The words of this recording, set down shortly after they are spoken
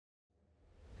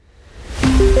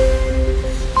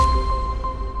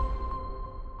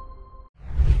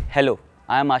Hello,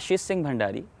 I am Ashish Singh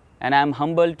Bhandari and I am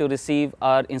humbled to receive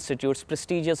our institute's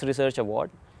prestigious research award.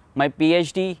 My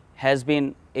PhD has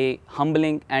been a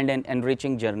humbling and an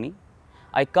enriching journey.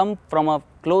 I come from a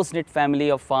close-knit family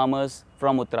of farmers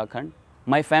from Uttarakhand.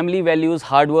 My family values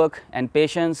hard work and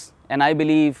patience, and I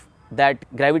believe that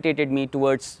gravitated me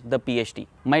towards the PhD.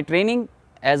 My training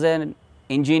as an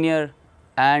engineer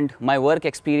and my work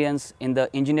experience in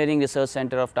the Engineering Research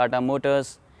Center of Tata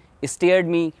Motors steered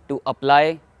me to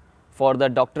apply for the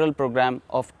doctoral program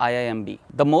of IIMB.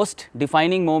 The most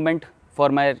defining moment for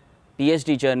my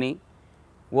PhD journey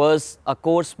was a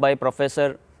course by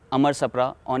Professor Amar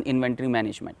Sapra on inventory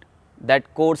management.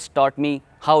 That course taught me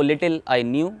how little I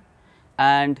knew,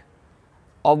 and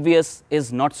obvious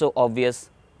is not so obvious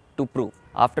to prove.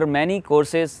 After many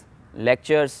courses,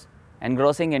 lectures,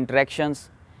 engrossing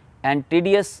interactions, and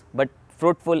tedious but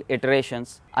fruitful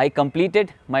iterations, I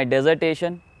completed my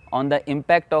dissertation on the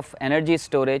impact of energy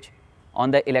storage on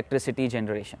the electricity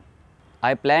generation.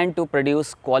 I plan to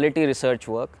produce quality research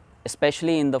work,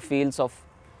 especially in the fields of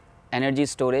energy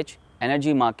storage,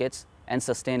 energy markets, and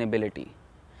sustainability.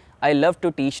 I love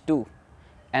to teach too,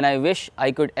 and I wish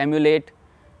I could emulate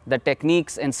the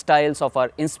techniques and styles of our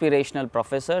inspirational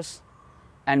professors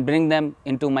and bring them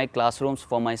into my classrooms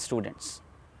for my students.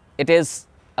 It is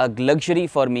a luxury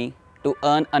for me to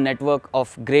earn a network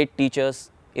of great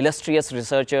teachers, illustrious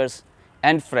researchers,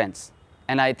 and friends,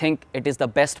 and I think it is the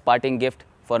best parting gift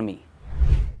for me.